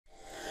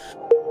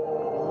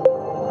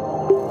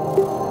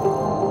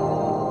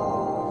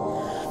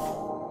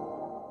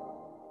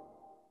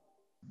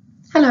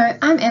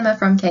Emma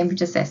from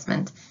Cambridge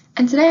Assessment,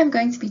 and today I'm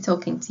going to be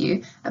talking to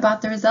you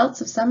about the results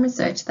of some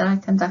research that I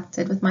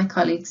conducted with my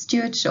colleague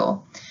Stuart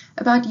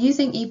about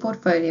using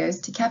e-portfolios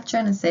to capture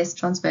and assess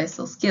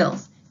transversal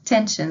skills,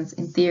 tensions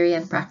in theory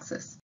and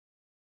praxis.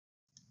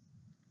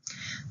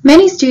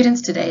 Many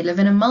students today live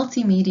in a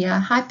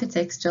multimedia,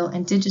 hypertextual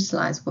and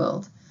digitalized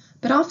world,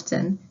 but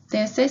often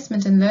their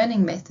assessment and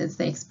learning methods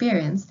they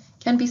experience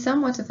can be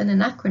somewhat of an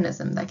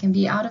anachronism that can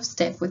be out of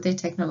step with their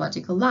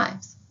technological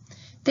lives.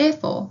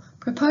 Therefore,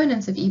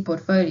 proponents of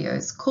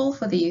e-portfolios call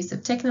for the use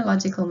of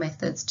technological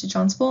methods to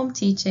transform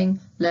teaching,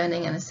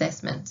 learning and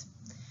assessment.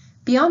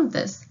 Beyond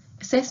this,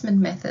 assessment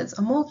methods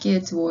are more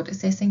geared toward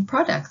assessing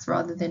products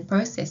rather than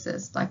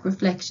processes like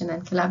reflection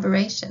and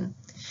collaboration,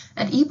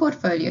 and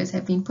e-portfolios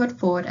have been put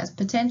forward as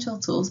potential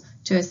tools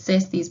to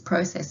assess these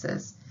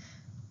processes.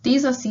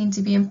 These are seen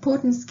to be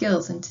important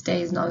skills in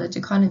today's knowledge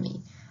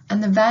economy,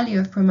 and the value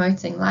of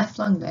promoting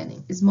lifelong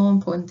learning is more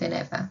important than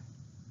ever.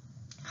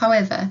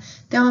 However,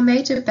 there are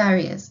major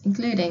barriers,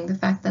 including the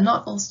fact that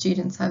not all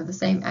students have the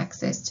same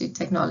access to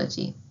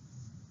technology.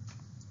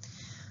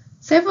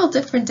 Several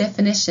different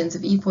definitions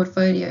of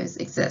e-portfolios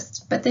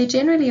exist, but they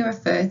generally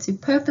refer to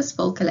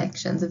purposeful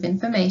collections of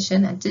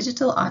information and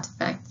digital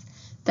artifacts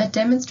that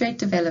demonstrate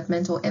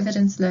development or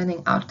evidence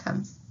learning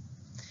outcomes,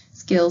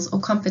 skills or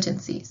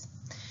competencies.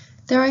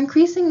 They are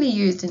increasingly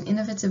used in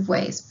innovative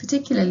ways,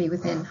 particularly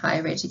within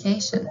higher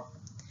education.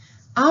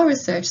 Our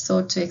research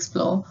sought to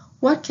explore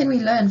what can we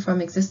learn from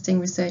existing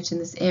research in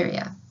this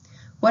area.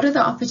 What are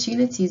the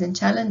opportunities and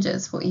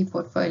challenges for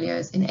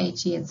e-portfolios in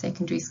HE and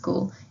secondary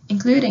school,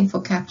 including for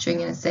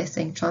capturing and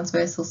assessing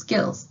transversal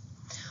skills?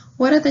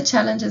 What are the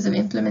challenges of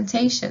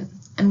implementation,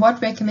 and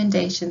what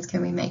recommendations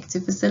can we make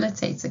to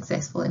facilitate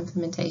successful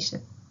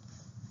implementation?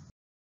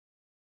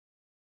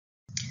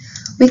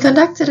 We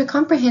conducted a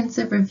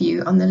comprehensive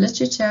review on the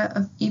literature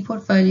of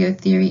e-portfolio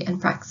theory and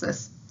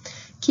praxis.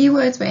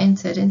 Keywords were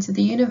entered into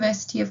the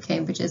University of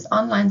Cambridge's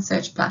online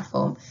search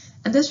platform,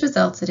 and this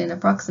resulted in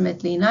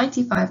approximately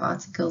 95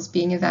 articles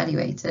being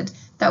evaluated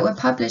that were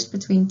published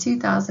between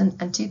 2000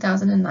 and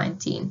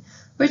 2019,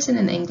 written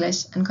in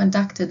English and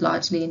conducted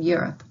largely in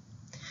Europe.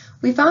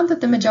 We found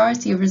that the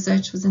majority of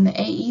research was in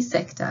the AE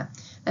sector,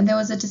 and there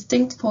was a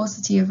distinct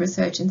paucity of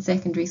research in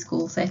secondary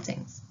school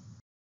settings.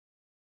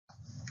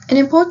 An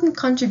important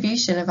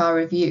contribution of our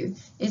review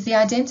is the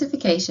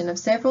identification of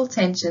several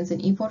tensions in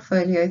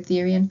e-portfolio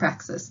theory and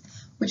praxis,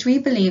 which we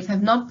believe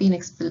have not been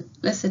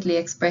explicitly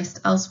expressed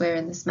elsewhere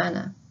in this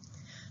manner.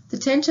 The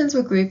tensions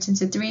were grouped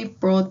into three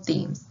broad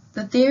themes: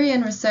 the theory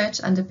and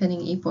research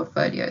underpinning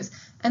e-portfolios,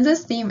 and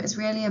this theme is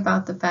really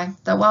about the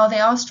fact that while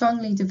there are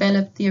strongly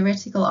developed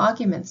theoretical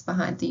arguments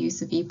behind the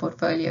use of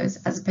e-portfolios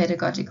as a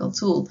pedagogical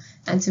tool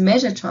and to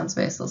measure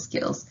transversal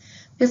skills,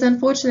 there's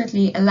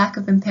unfortunately a lack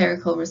of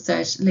empirical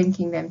research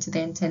linking them to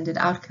their intended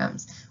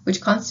outcomes,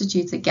 which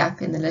constitutes a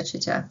gap in the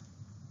literature.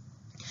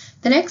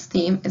 The next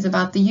theme is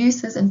about the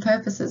uses and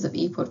purposes of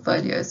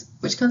e-portfolios,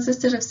 which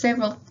consisted of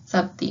several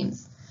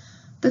sub-themes.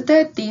 The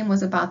third theme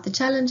was about the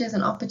challenges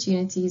and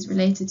opportunities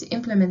related to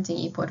implementing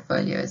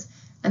e-portfolios,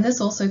 and this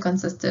also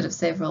consisted of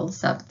several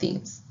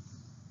sub-themes.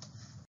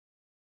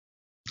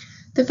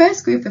 The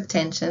first group of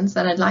tensions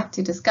that I'd like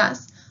to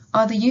discuss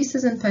are the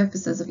uses and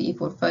purposes of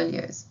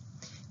e-portfolios.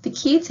 The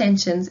key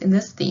tensions in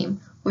this theme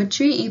were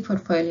true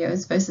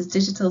e-portfolios versus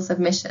digital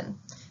submission,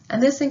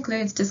 and this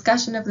includes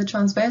discussion of the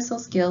transversal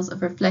skills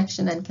of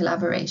reflection and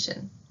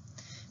collaboration.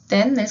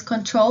 Then there's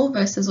control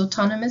versus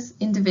autonomous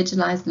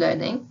individualized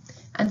learning,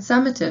 and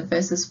summative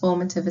versus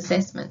formative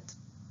assessment.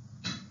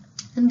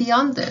 And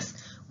beyond this,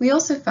 we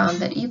also found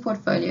that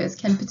e-portfolios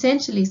can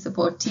potentially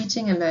support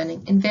teaching and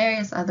learning in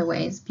various other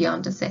ways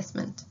beyond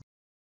assessment.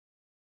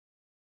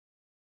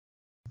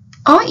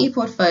 Are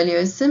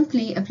e-portfolios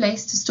simply a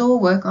place to store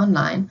work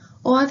online,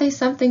 or are they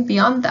something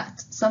beyond that,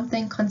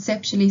 something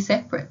conceptually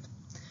separate?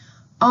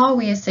 Are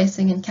we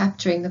assessing and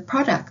capturing the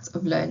product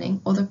of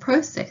learning or the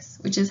process,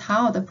 which is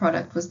how the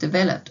product was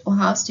developed or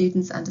how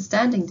students'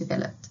 understanding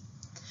developed?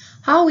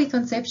 How we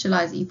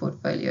conceptualize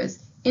e-portfolios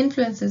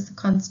influences the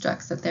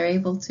constructs that they're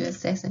able to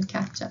assess and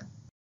capture.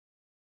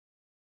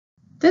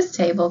 This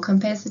table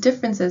compares the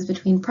differences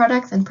between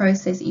product and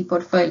process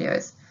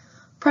e-portfolios.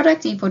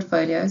 Product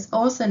e-portfolios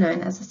are also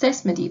known as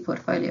assessment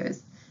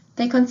e-portfolios.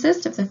 They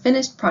consist of the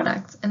finished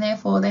products, and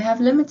therefore they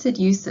have limited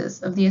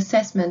uses of the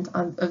assessment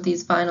of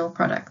these final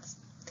products.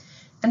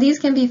 And these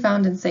can be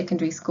found in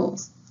secondary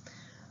schools.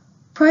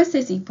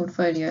 Process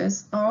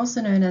e-portfolios are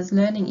also known as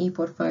learning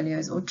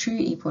e-portfolios or true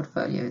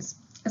e-portfolios.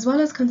 As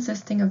well as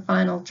consisting of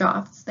final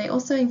drafts, they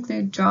also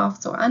include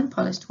drafts or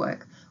unpolished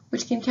work,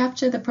 which can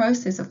capture the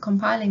process of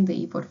compiling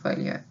the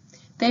e-portfolio.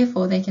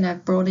 Therefore, they can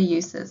have broader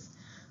uses.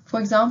 For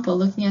example,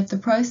 looking at the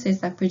process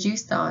that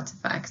produced the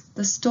artifacts,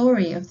 the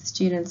story of the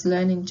student's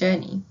learning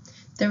journey,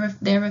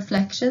 their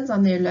reflections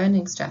on their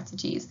learning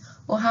strategies,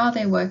 or how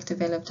their work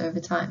developed over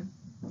time.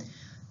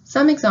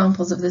 Some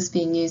examples of this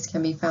being used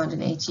can be found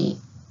in HE.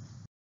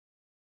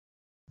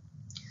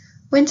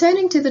 When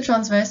turning to the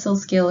transversal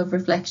skill of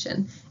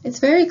reflection, it's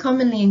very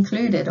commonly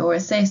included or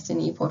assessed in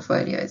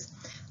e-portfolios,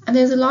 and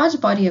there's a large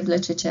body of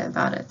literature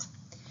about it.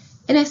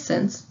 In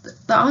essence,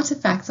 the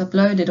artifacts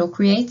uploaded or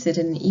created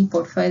in the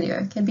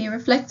e-portfolio can be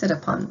reflected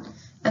upon,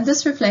 and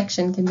this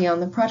reflection can be on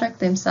the product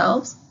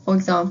themselves, for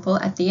example,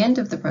 at the end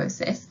of the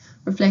process,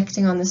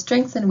 reflecting on the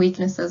strengths and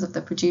weaknesses of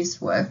the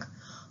produced work,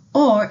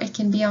 or it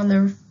can be on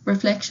the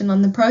reflection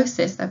on the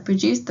process that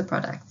produced the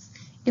products.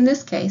 In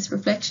this case,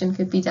 reflection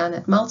could be done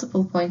at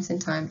multiple points in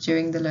time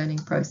during the learning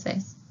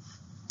process.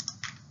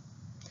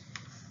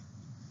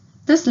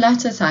 This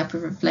latter type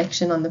of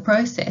reflection on the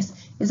process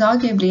is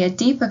arguably a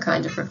deeper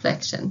kind of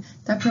reflection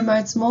that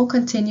promotes more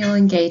continual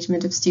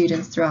engagement of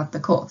students throughout the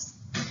course.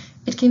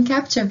 It can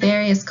capture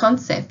various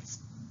concepts,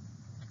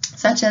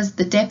 such as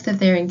the depth of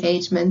their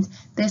engagement,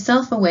 their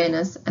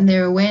self-awareness, and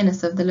their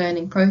awareness of the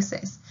learning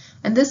process,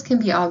 and this can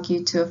be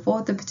argued to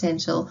afford the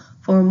potential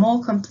for a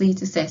more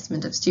complete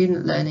assessment of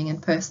student learning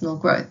and personal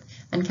growth,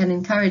 and can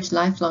encourage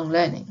lifelong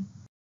learning.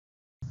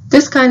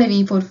 This kind of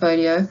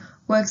e-portfolio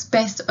works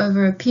best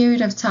over a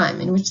period of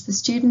time in which the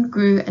student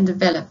grew and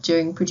developed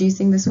during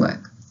producing this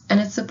work, and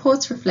it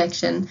supports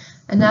reflection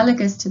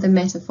analogous to the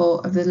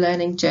metaphor of the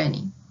learning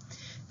journey.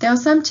 There are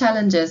some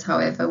challenges,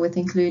 however, with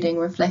including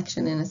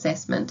reflection in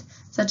assessment,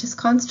 such as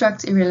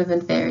construct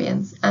irrelevant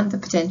variance and the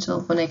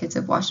potential for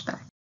negative washback.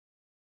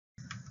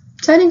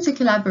 Turning to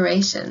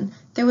collaboration,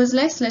 there was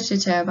less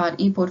literature about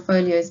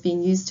e-portfolios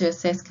being used to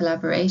assess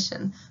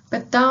collaboration,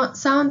 but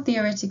sound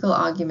theoretical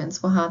arguments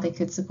for how they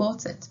could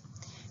support it.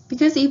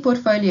 Because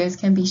e-portfolios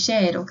can be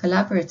shared or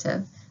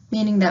collaborative,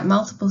 meaning that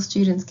multiple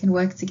students can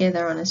work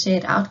together on a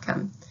shared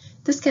outcome,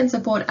 this can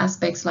support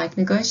aspects like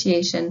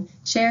negotiation,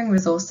 sharing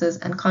resources,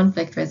 and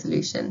conflict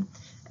resolution,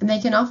 and they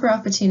can offer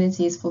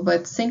opportunities for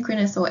both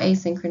synchronous or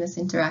asynchronous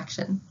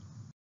interaction.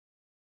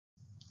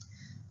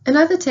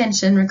 Another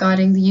tension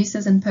regarding the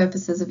uses and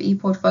purposes of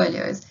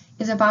e-portfolios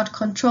is about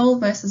control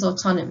versus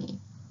autonomy.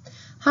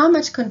 How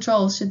much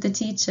control should the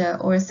teacher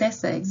or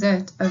assessor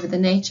exert over the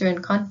nature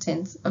and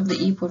contents of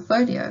the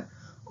e-portfolio?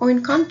 Or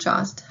in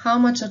contrast, how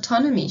much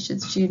autonomy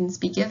should students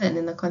be given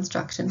in the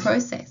construction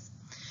process?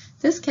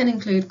 This can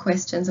include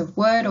questions of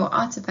word or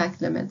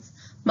artifact limits,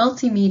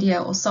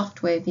 multimedia or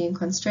software being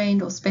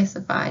constrained or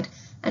specified,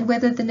 and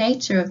whether the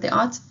nature of the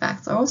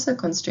artifacts are also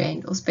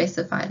constrained or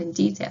specified in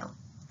detail.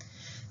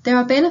 There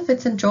are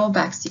benefits and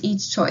drawbacks to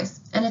each choice,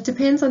 and it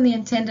depends on the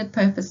intended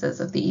purposes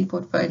of the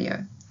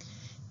e-portfolio.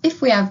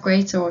 If we have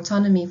greater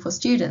autonomy for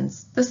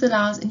students, this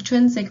allows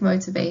intrinsic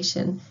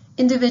motivation,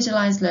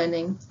 individualized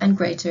learning, and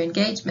greater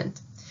engagement.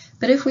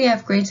 But if we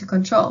have greater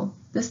control,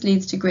 this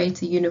leads to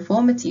greater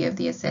uniformity of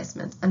the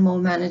assessment and more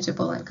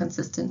manageable and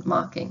consistent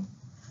marking.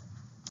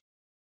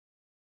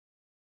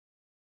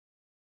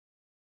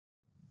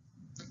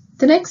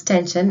 The next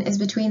tension is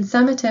between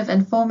summative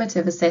and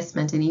formative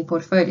assessment in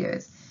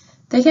e-portfolios.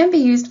 They can be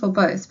used for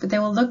both, but they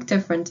will look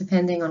different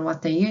depending on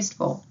what they're used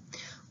for.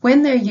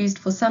 When they're used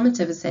for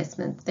summative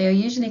assessment, they are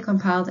usually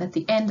compiled at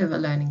the end of a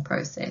learning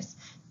process.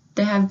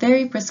 They have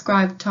very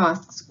prescribed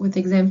tasks with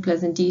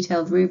exemplars and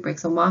detailed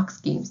rubrics or mark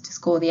schemes to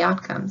score the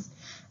outcomes,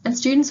 and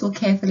students will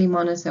carefully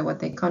monitor what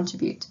they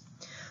contribute.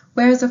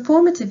 Whereas a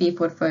formative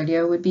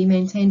e-portfolio would be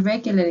maintained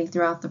regularly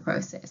throughout the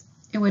process.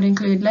 It would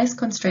include less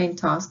constrained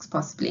tasks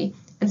possibly,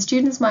 and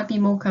students might be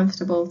more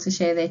comfortable to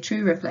share their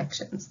true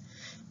reflections.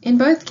 In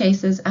both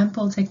cases,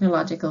 ample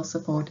technological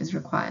support is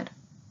required.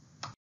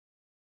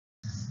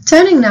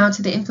 Turning now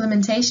to the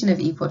implementation of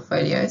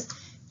e-portfolios,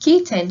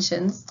 key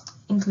tensions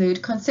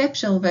include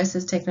conceptual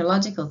versus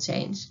technological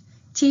change,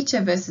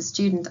 teacher versus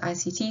student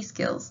ICT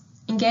skills,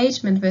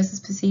 engagement versus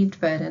perceived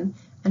burden,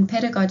 and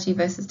pedagogy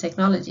versus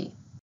technology.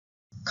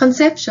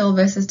 Conceptual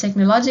versus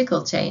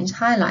technological change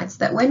highlights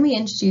that when we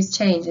introduce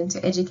change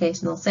into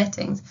educational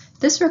settings,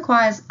 this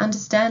requires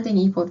understanding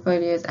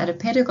e-portfolios at a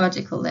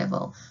pedagogical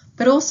level,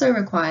 but also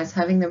requires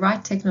having the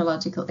right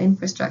technological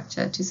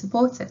infrastructure to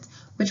support it,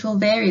 which will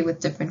vary with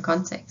different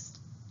contexts.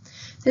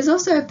 There's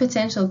also a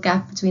potential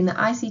gap between the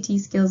ICT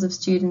skills of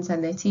students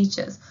and their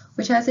teachers,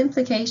 which has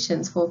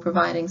implications for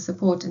providing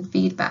support and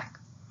feedback.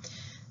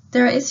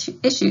 There are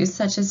issues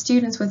such as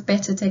students with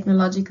better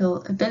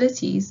technological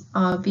abilities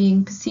are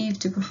being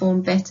perceived to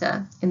perform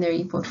better in their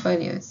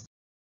e-portfolios.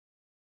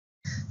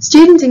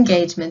 Student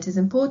engagement is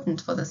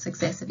important for the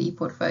success of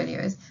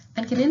e-portfolios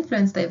and can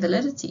influence their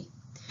validity.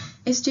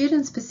 If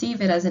students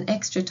perceive it as an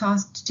extra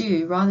task to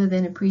do rather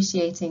than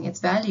appreciating its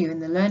value in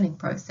the learning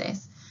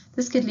process,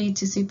 this could lead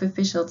to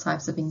superficial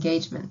types of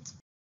engagement.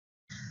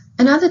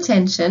 Another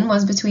tension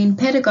was between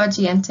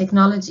pedagogy and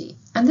technology,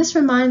 and this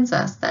reminds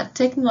us that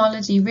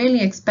technology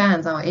really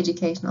expands our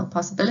educational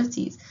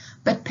possibilities,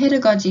 but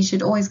pedagogy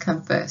should always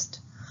come first.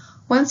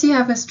 Once you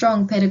have a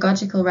strong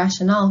pedagogical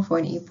rationale for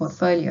an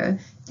e-portfolio,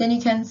 then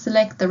you can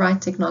select the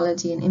right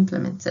technology and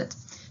implement it.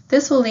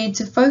 This will lead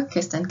to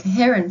focused and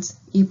coherent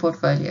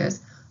e-portfolios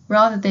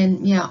rather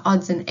than mere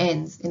odds and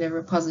ends in a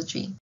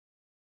repository.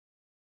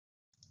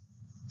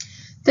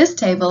 This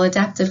table,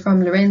 adapted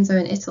from Lorenzo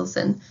and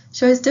Ittelson,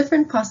 shows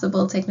different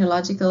possible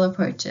technological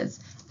approaches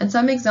and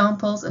some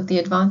examples of the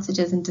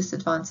advantages and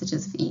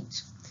disadvantages of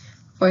each.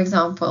 For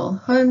example,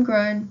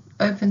 homegrown,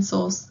 open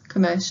source,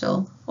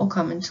 commercial, or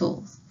common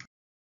tools.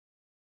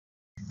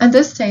 And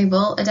this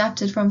table,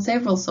 adapted from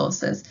several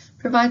sources,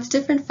 provides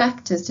different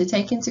factors to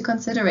take into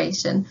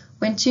consideration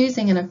when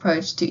choosing an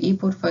approach to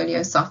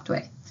ePortfolio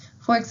software.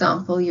 For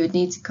example, you would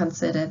need to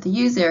consider the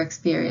user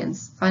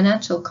experience,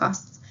 financial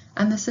costs,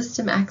 and the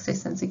system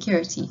access and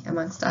security,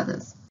 amongst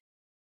others.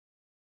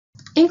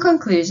 In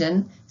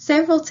conclusion,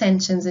 several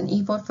tensions in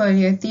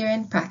ePortfolio theory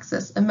and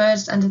praxis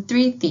emerged under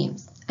 3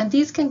 themes, and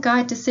these can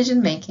guide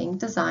decision-making,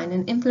 design,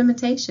 and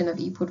implementation of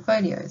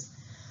ePortfolios.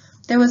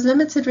 There was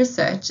limited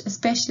research,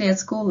 especially at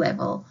school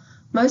level.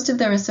 Most of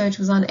the research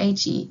was on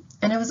HE,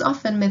 and it was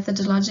often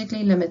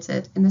methodologically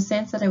limited in the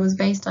sense that it was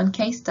based on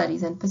case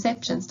studies and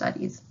perception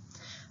studies.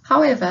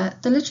 However,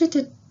 the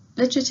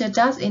literature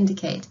does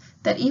indicate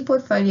that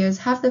ePortfolios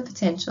have the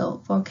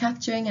potential for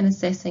capturing and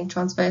assessing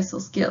transversal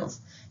skills,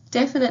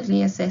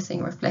 definitely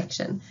assessing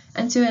reflection,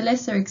 and to a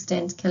lesser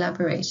extent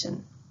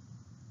collaboration.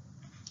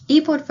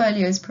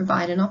 ePortfolios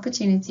provide an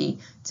opportunity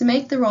to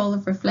make the role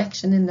of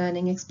reflection in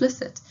learning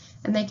explicit,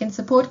 and they can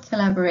support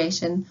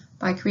collaboration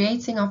by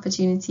creating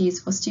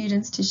opportunities for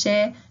students to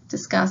share,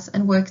 discuss,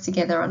 and work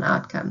together on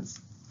outcomes.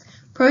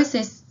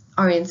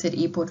 Process-oriented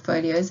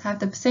ePortfolios have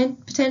the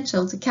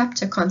potential to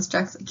capture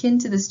constructs akin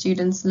to the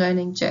student's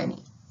learning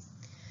journey.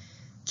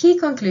 Key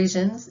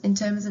conclusions in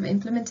terms of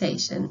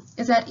implementation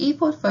is that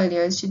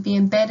ePortfolios should be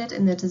embedded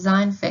in the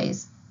design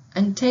phase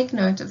and take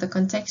note of the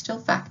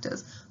contextual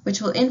factors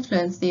which will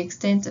influence the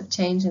extent of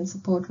change and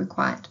support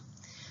required.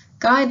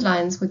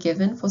 Guidelines were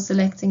given for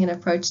selecting an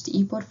approach to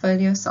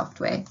ePortfolio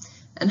software,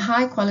 and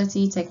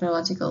high-quality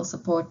technological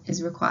support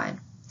is required.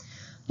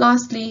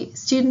 Lastly,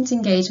 student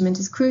engagement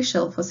is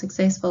crucial for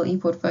successful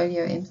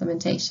ePortfolio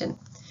implementation.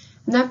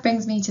 And that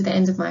brings me to the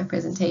end of my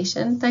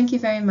presentation. Thank you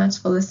very much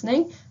for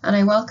listening, and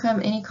I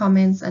welcome any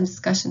comments and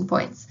discussion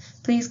points.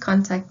 Please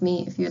contact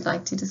me if you would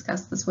like to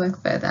discuss this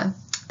work further.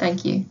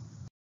 Thank you.